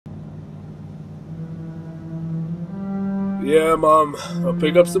Yeah, Mom. I'll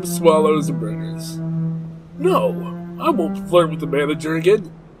pick up some swallows and burgers. No, I won't flirt with the manager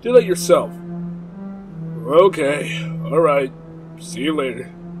again. Do that yourself. Okay, alright. See you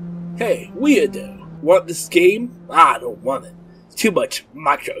later. Hey, weirdo. Want this game? I don't want it. Too much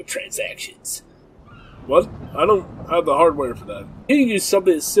microtransactions. What? I don't have the hardware for that. You can use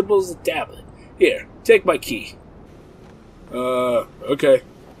something as simple as a tablet. Here, take my key. Okay.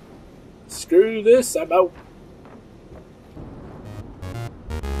 Screw this, I'm out.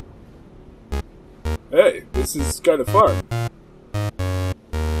 Hey, this is kind of fun.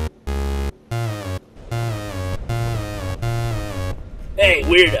 Hey,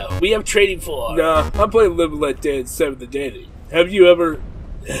 weirdo, we have trading for... Nah, I'm playing Live and Let Dance 7 the Daninning. Have you ever...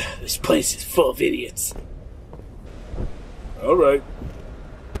 This place is full of idiots. Alright.